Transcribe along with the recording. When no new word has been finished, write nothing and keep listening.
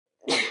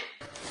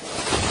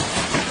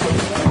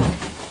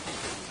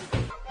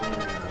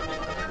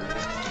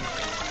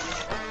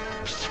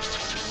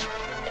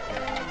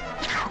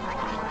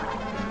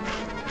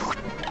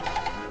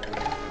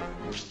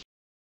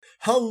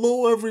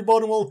Hello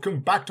everybody,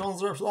 welcome back to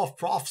another episode of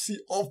Prophecy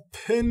of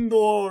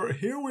Pendor.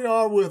 Here we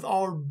are with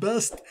our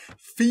best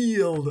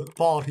field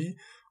party.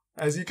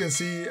 As you can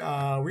see, we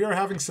are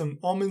having some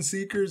Omen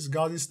Seekers,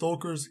 Goddess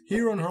Stalkers,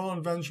 Hero and Heroine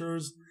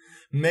Adventurers,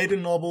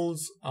 Maiden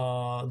Nobles,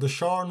 the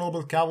Shar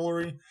Noble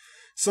Cavalry,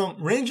 some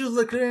Rangers of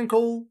the Clarion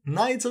Call,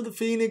 Knights of the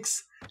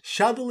Phoenix,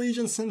 Shadow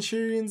Legion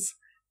Centurions,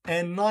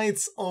 and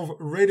Knights of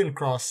Raiden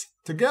Cross.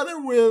 Together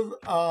with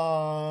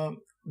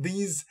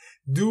these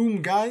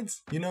Doom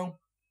guides, you know.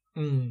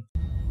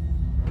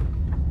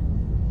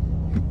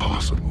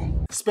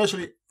 Impossible.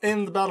 Especially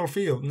in the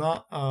battlefield,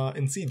 not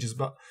in sieges,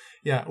 but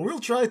yeah, we'll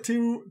try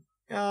to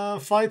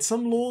fight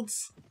some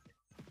lords.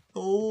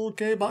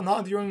 Okay, but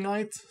not during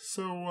night.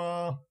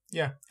 So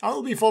yeah,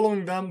 I'll be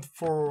following them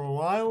for a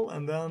while,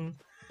 and then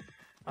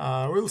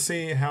we'll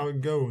see how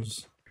it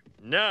goes.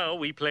 Now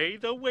we play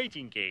the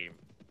waiting game.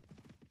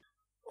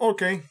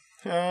 Okay.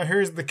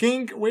 Here's the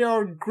king. We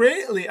are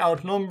greatly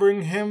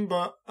outnumbering him,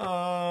 but,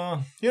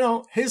 you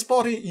know, his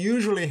party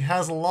usually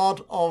has a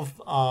lot of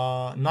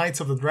Knights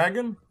of the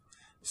Dragon.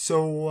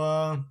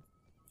 So,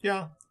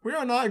 yeah, we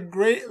are not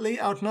greatly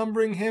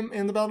outnumbering him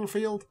in the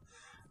battlefield.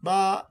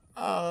 But,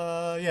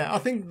 yeah, I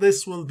think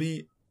this will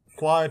be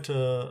quite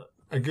a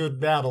good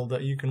battle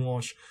that you can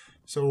watch.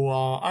 So,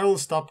 I will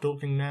stop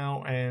talking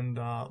now and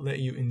let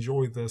you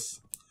enjoy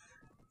this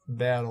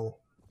battle.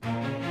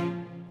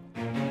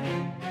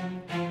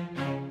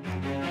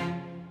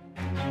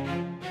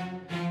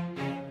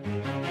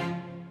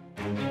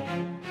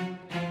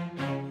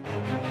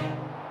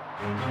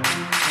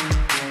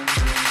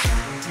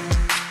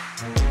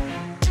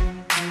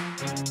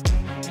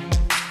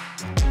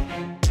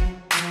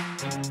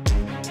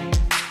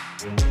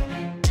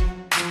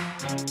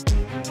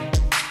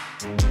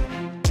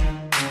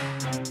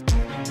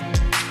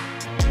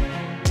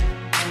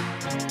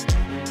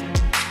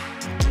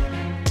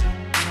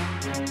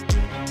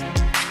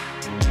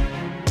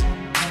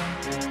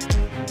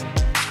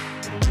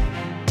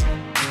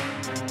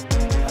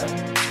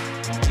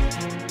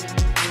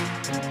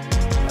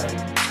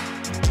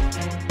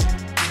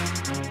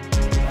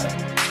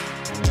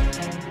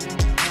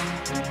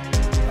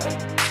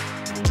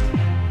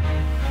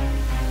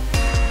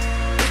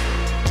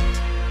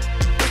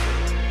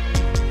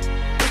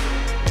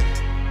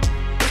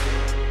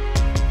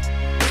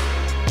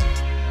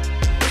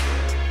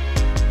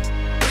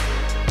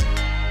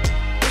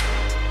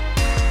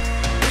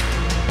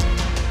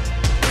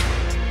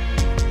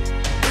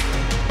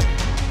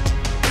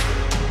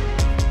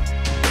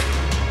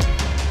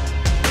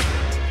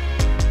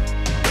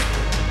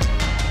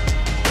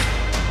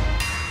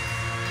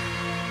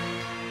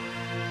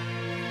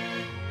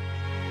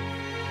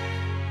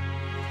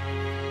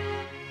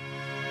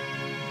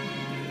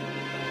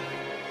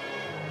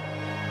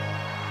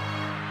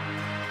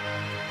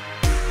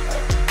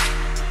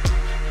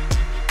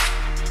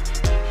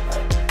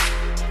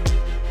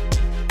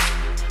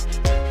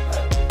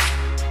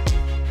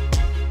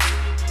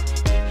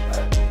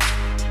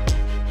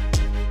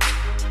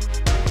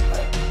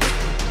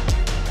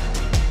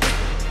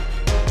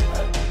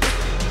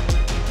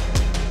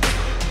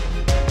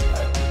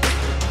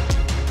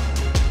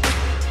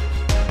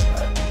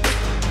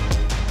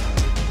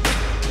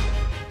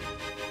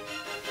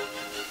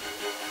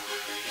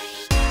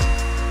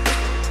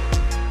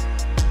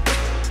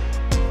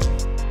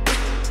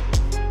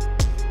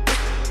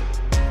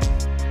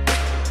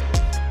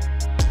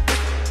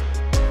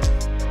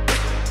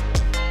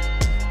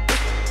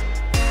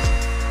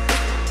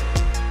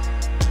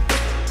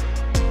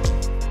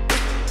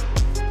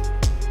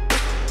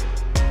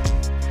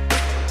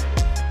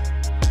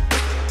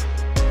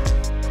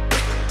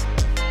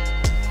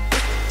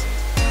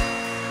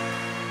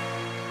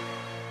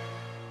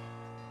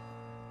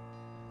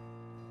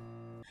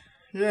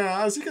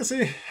 Yeah, as you can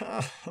see,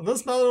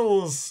 this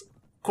battle was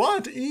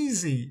quite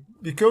easy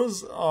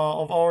because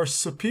of our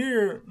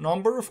superior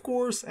number, of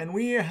course, and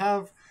we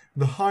have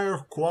the higher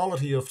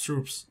quality of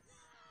troops.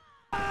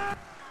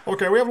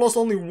 Okay, we have lost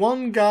only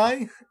one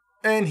guy,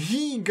 and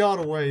he got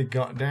away,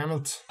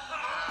 goddammit.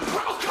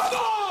 Oh,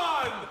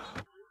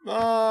 come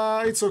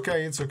on! It's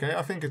okay, it's okay.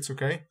 I think it's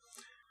okay.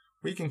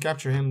 We can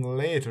capture him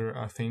later,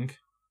 I think.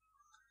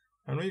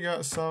 And we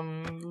got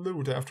some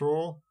loot after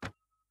all.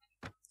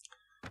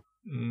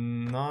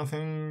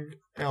 Nothing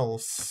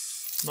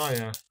else. But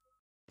yeah.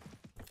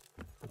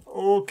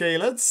 Okay,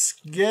 let's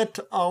get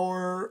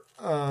our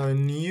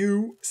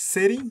new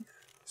city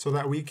so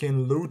that we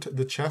can loot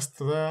the chest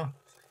there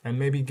and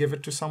maybe give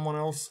it to someone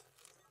else.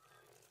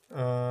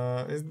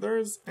 Is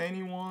there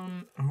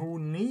anyone who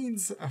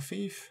needs a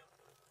thief?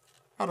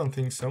 I don't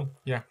think so.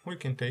 Yeah, we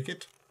can take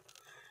it.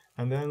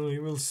 And then we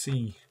will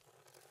see.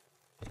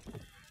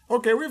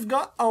 Okay, we've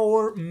got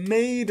our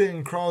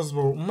maiden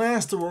crossbow,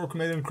 masterwork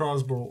maiden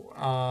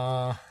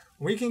crossbow.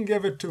 We can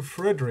give it to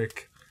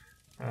Frederick,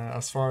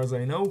 as far as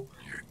I know.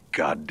 You're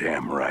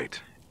goddamn right.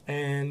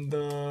 And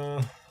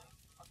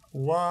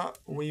what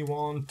we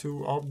want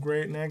to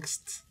upgrade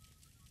next?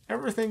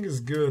 Everything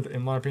is good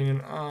in my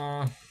opinion.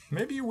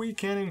 Maybe we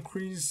can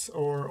increase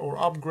or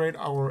upgrade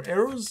our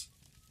arrows.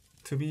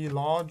 to be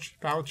large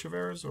pouch of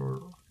arrows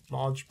or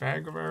large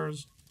bag of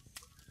arrows.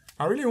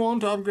 I really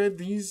want to upgrade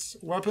these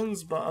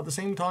weapons, but at the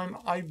same time,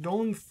 I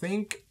don't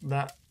think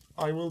that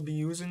I will be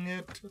using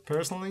it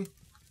personally.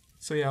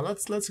 So yeah,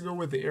 let's go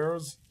with the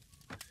arrows.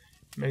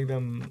 Make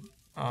them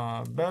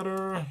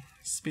better.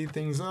 Speed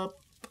things up.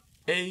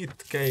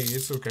 8k.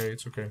 It's okay.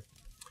 It's okay.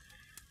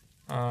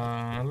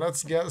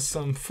 Let's get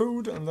some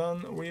food, and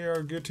then we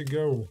are good to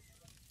go.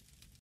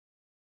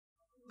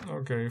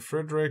 Okay,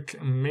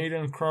 Frederick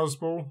Maiden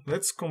Crossbow.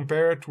 Let's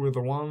compare it with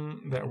the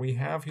one that we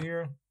have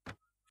here.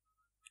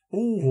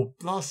 Ooh,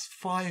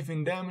 +5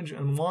 in damage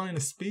and 1 in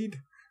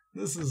speed.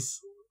 This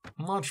is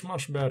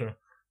much better.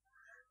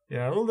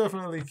 Yeah, we'll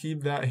definitely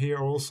keep that here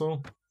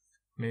also.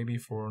 Maybe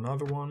for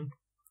another one.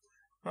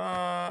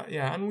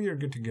 Yeah, and we are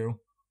good to go.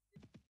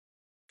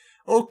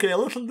 Okay,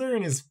 Little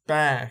Darren is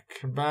back.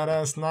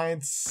 Badass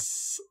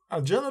Knights.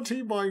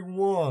 Agility by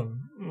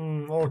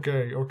 1.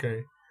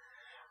 Okay.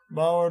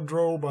 Power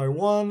draw by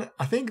 1.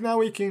 I think now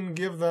we can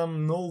give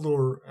them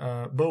Noldor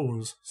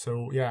bows.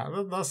 So yeah,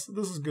 this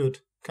is good.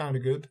 Kind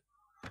of good.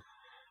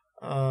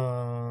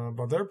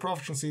 But their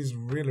proficiencies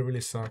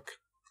really suck.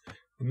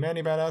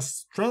 Many badass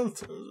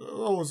strength,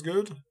 always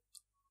good.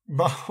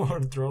 Power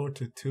draw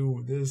to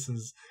 2. This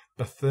is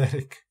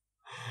pathetic.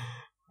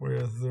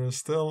 There's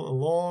still a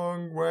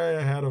long way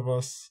ahead of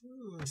us,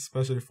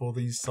 especially for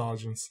these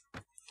sergeants.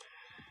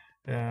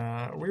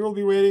 We will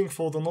be waiting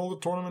for the Noldor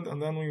tournament,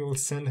 and then we will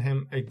send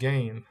him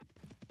again.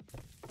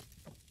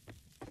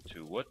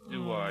 To what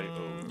do I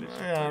owe this?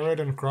 Yeah, Red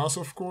and Cross,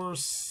 of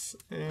course.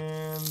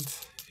 And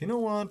you know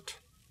what?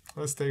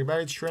 Let's take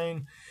baggage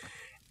train.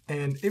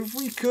 And if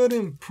we could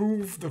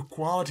improve the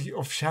quality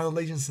of Shadow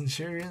Legends and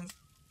Centurions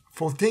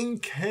for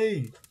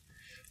 10k,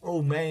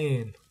 oh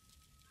man,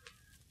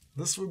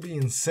 this would be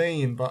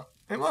insane. But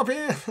in my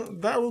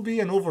opinion, that would be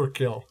an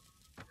overkill.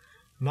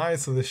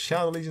 Nice, so the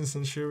Shadow Legends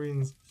and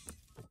Centurions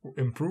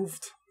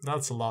improved.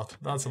 That's a lot.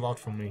 That's a lot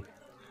for me.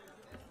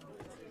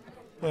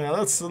 Yeah,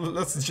 let's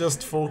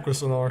just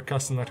focus on our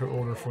custom letter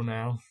order for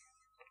now.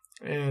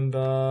 And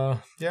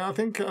yeah, I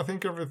think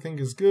everything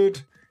is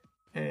good,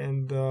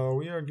 and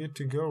we are good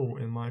to go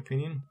in my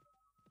opinion.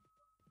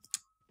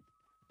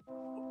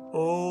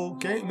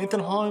 Okay,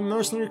 Mittenheim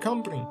Mercenary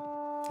Company.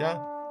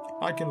 Yeah,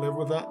 I can live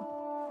with that.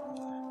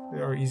 They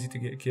are easy to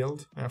get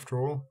killed after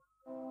all.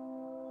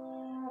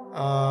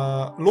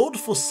 Lord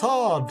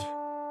Fossard,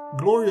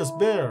 Glorious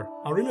Bear.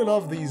 I really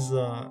love these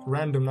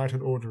random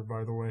Knighted Order,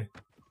 by the way.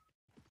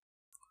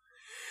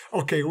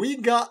 Okay, we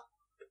got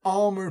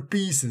armor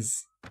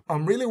pieces.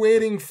 I'm really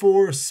waiting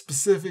for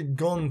specific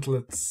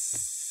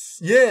gauntlets.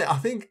 Yeah, I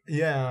think...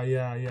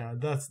 Yeah,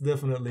 that's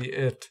definitely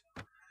it.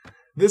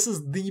 This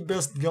is the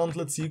best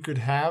gauntlets you could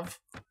have,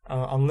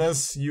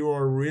 unless you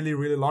are really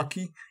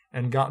lucky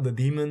and got the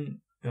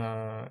demon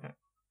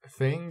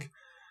thing.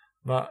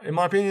 But in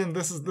my opinion,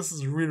 this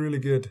is really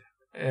good.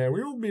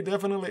 We will be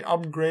definitely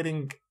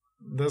upgrading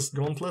this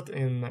gauntlet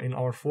in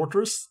our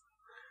fortress.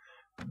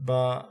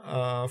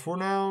 But for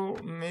now,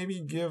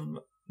 maybe give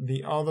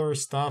the other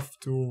stuff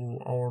to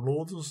our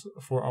lords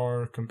for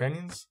our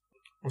companions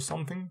or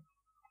something.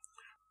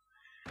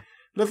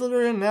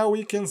 Little now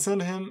we can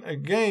send him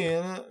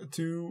again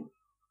to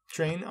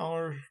train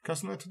our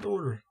customized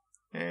order.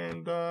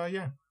 And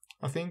yeah,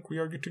 I think we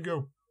are good to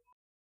go.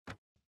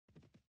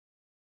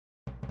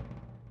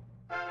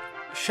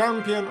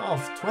 Champion of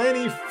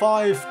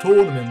 25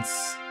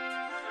 tournaments.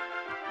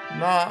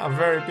 Not a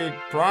very big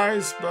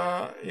prize,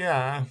 but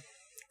yeah.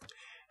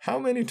 How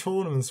many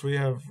tournaments we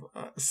have?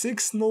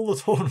 6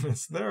 Noldor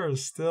tournaments. There are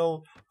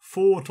still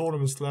 4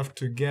 tournaments left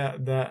to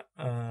get that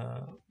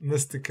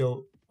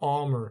mystical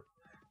armor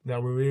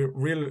that we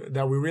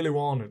really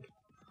wanted.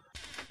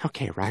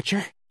 Okay,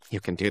 Roger, you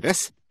can do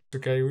this.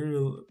 Okay, we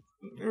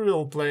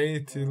will play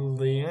till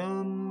the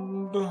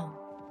end.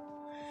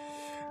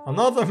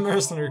 Another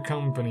mercenary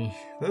company.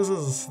 This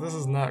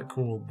is not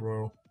cool,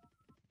 bro.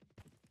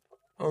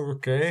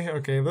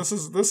 Okay,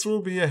 this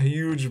will be a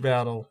huge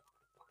battle.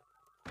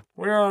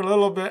 We are a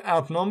little bit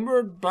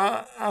outnumbered,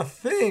 but I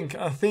think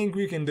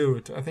we can do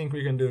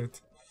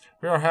it.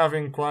 We are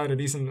having quite a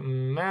decent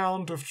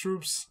amount of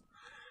troops.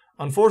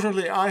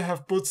 Unfortunately, I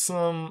have put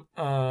some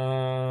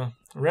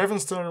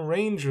Ravenstone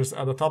Rangers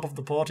at the top of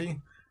the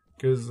party,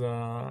 because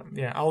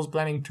yeah, I was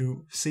planning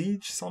to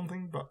siege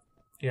something, but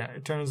yeah,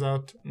 it turns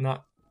out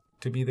not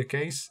to be the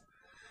case.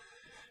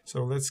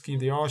 So let's keep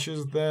the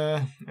archers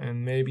there,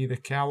 and maybe the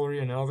cavalry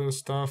and other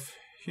stuff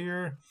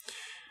here.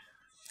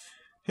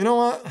 You know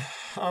what?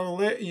 I will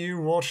let you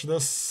watch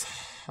this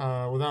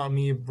without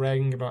me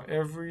bragging about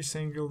every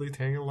single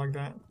detail like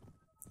that.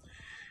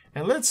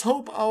 And let's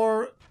hope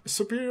our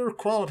superior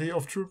quality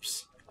of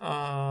troops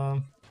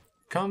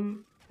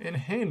come in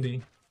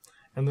handy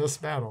in this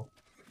battle.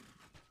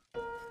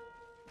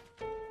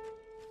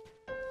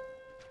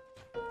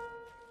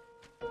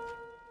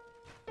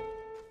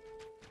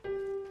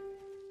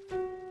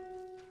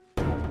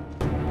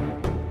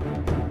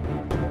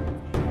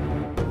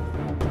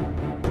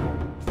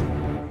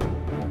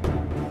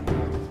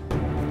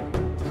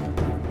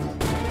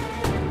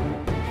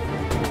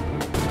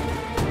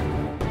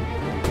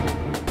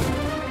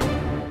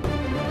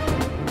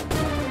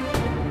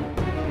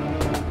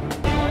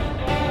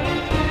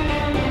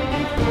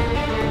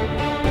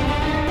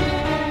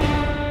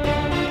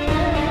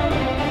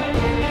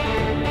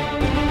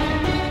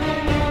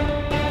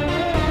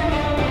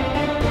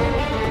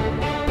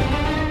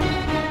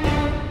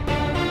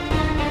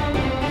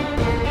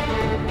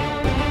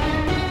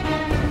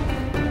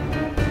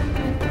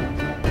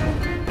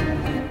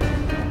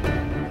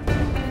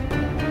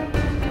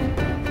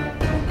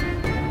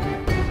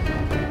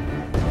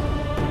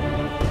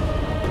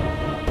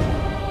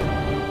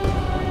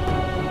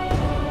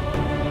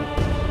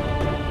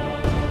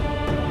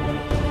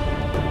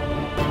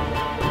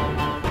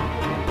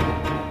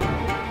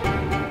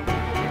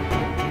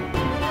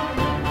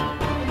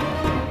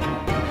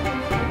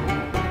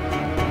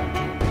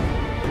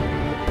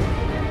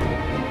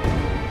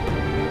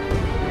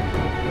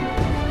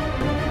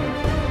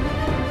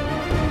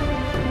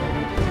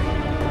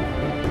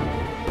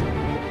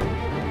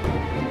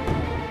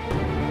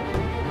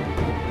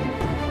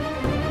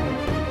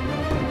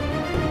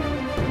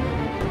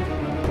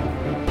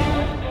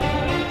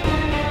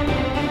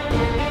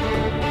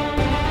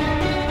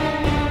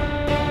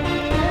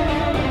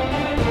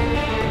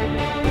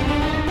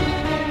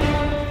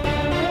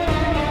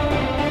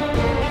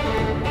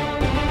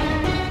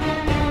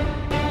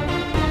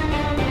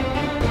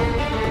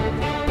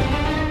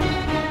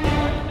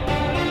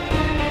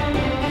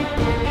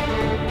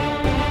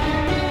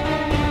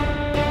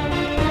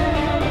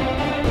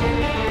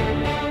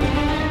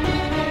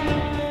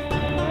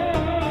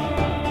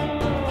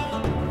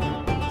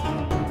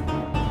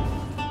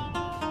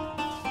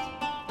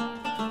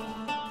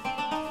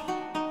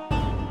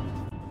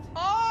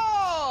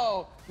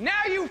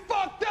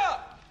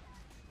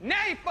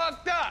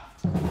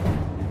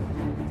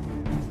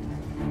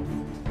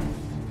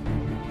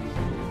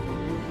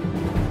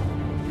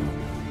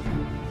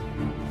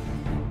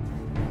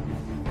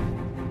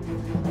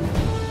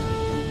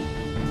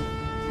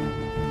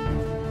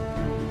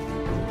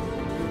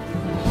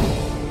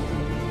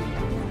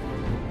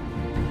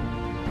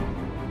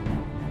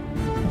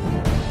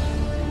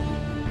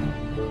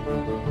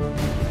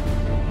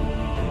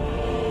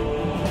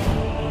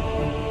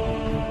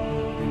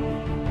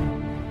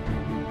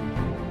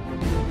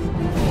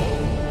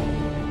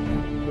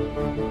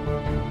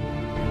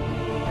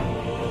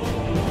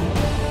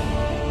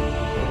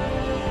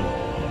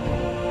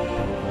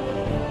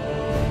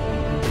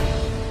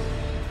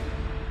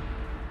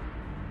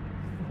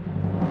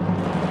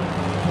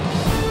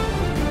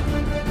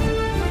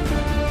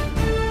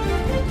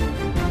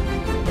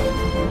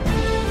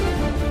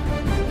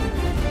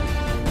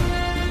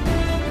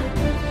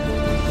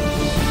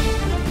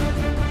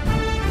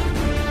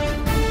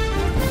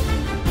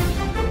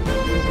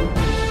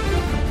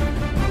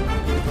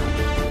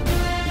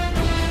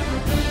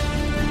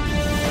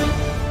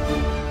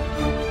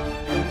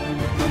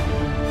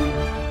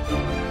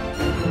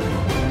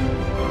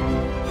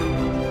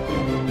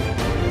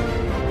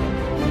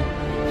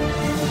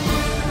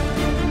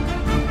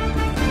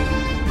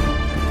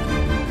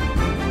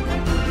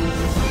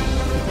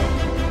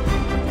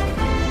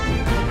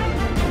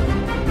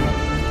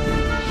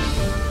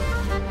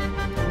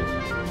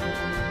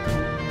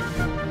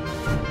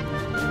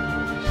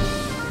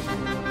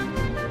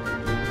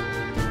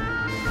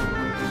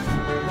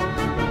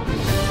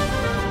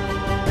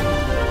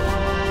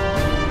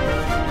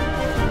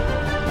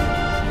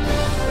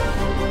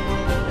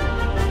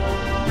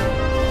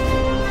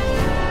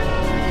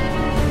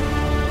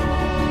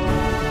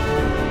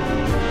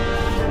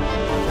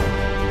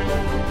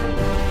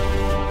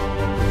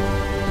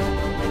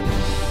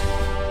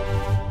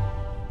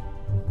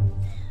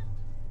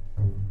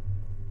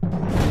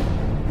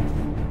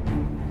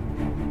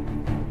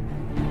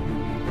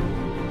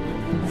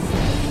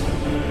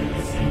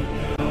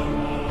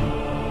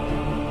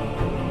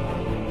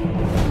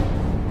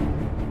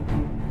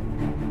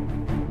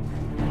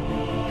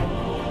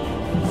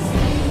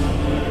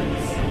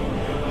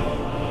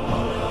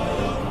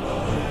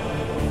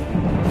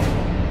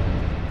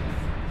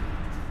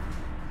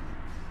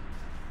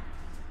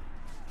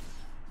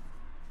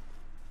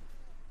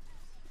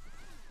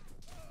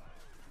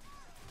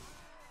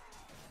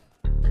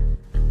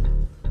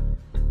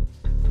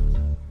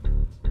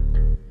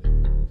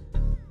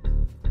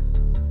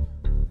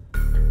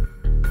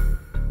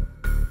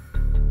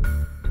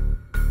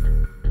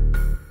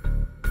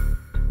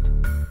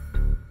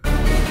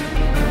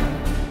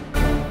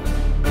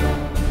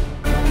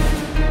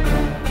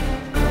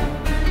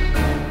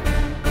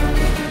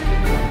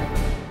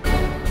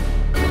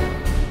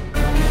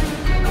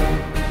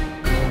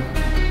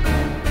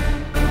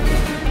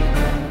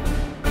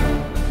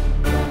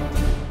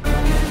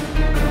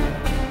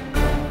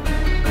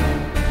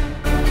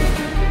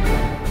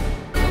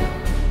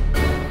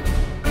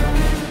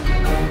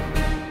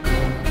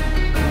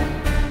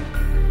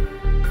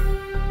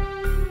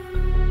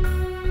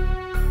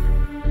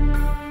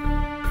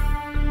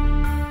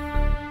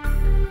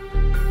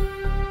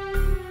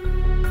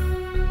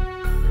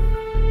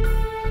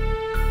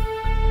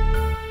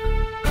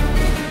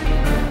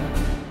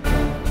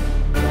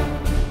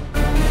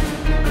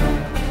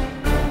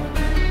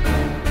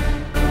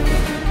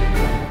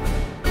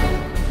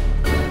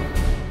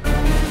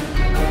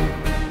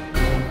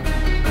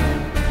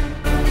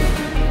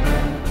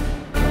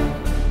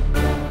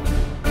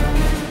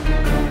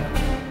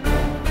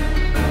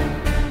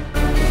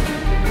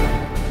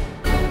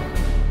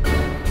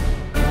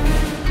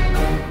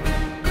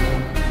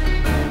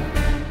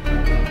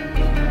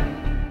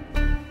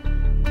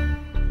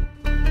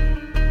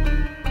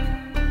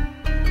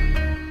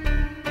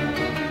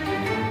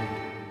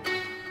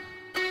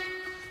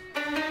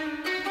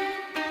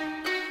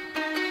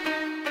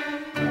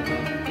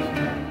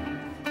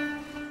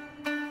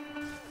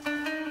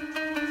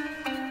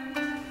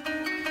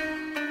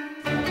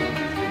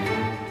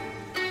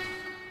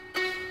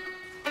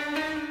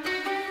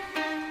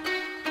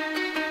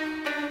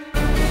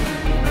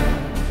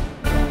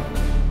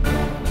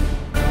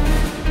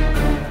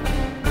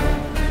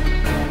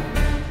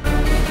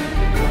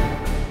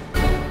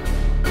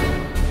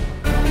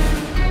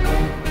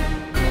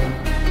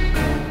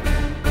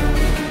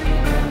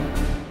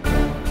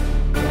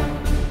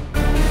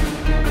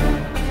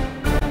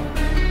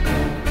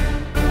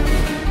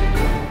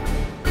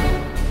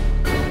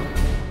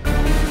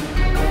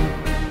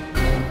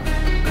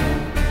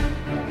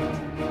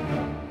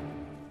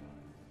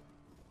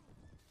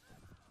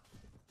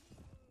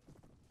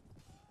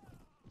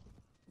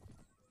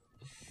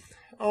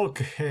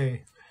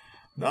 Okay.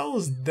 That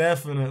was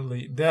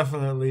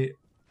definitely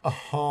a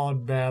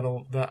hard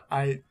battle that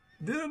I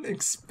didn't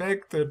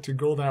expect it to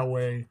go that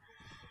way.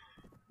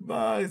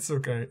 But it's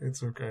okay,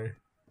 it's okay.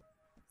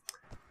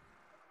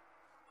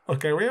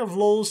 Okay, we have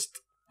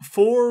lost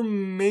 4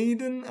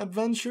 maiden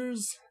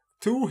adventures,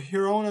 2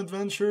 heroine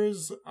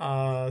adventures,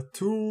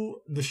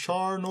 2 the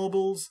Shar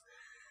nobles,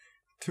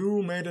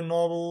 2 maiden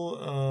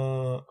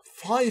noble,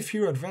 5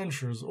 hero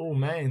adventures. Oh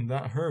man,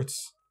 that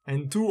hurts.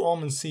 And 2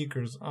 omen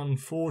seekers,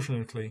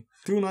 unfortunately.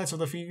 2 knights of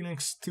the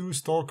Phoenix, 2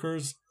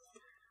 stalkers.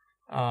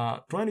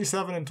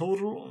 27 in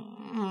total.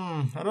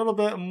 A little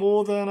bit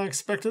more than I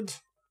expected.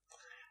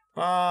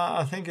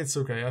 I think it's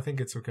okay. I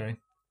think it's okay.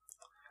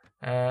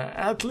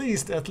 At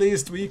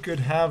least we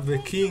could have the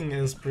king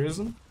as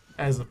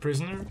a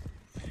prisoner,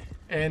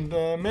 and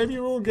maybe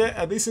we'll get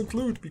a decent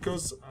loot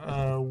because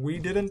we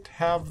didn't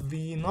have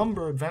the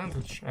number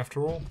advantage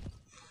after all.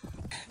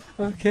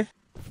 Okay.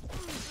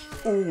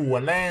 Ooh, a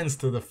lance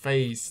to the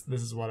face.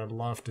 This is what I'd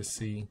love to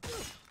see.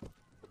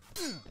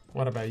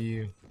 What about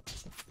you?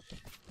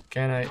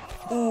 Can I?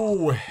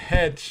 Ooh,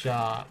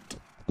 headshot.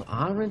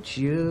 Aren't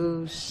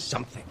you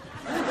something?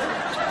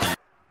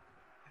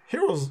 He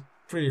was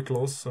pretty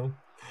close, so.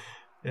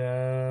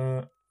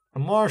 Yeah. A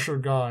martial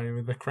guy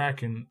with the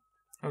Kraken.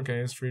 Okay,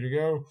 it's free to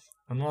go.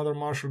 Another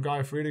martial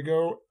guy free to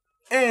go.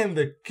 And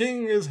the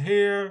king is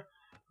here.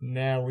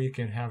 Now we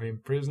can have him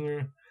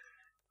prisoner.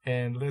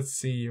 And let's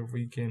see if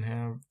we can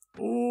have...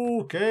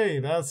 Okay,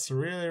 that's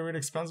really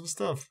expensive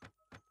stuff.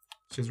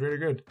 Which is really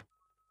good.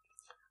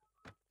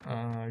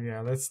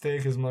 Yeah, let's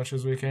take as much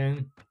as we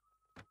can.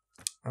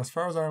 As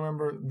far as I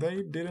remember,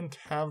 they didn't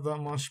have that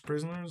much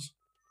prisoners.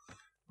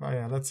 But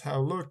yeah, let's have a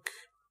look.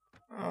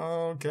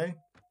 Okay,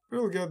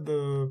 we'll get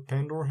the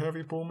Pendor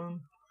Heavy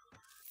Pullman.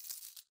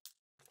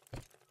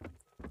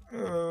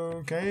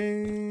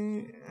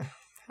 Okay,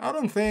 I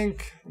don't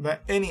think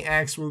that any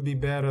axe will be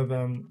better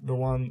than the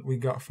one we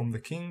got from the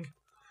king.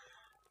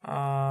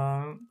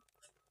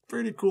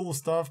 Pretty cool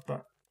stuff,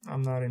 but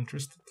I'm not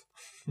interested.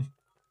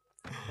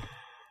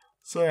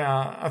 So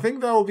yeah, I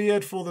think that will be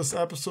it for this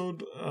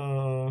episode.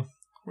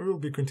 We will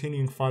be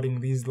continuing fighting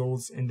these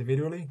lords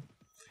individually.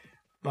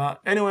 But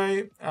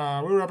anyway,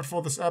 we'll wrap it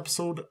for this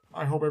episode.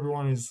 I hope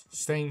everyone is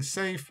staying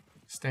safe,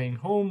 staying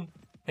home,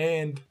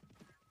 and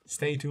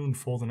stay tuned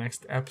for the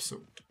next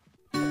episode.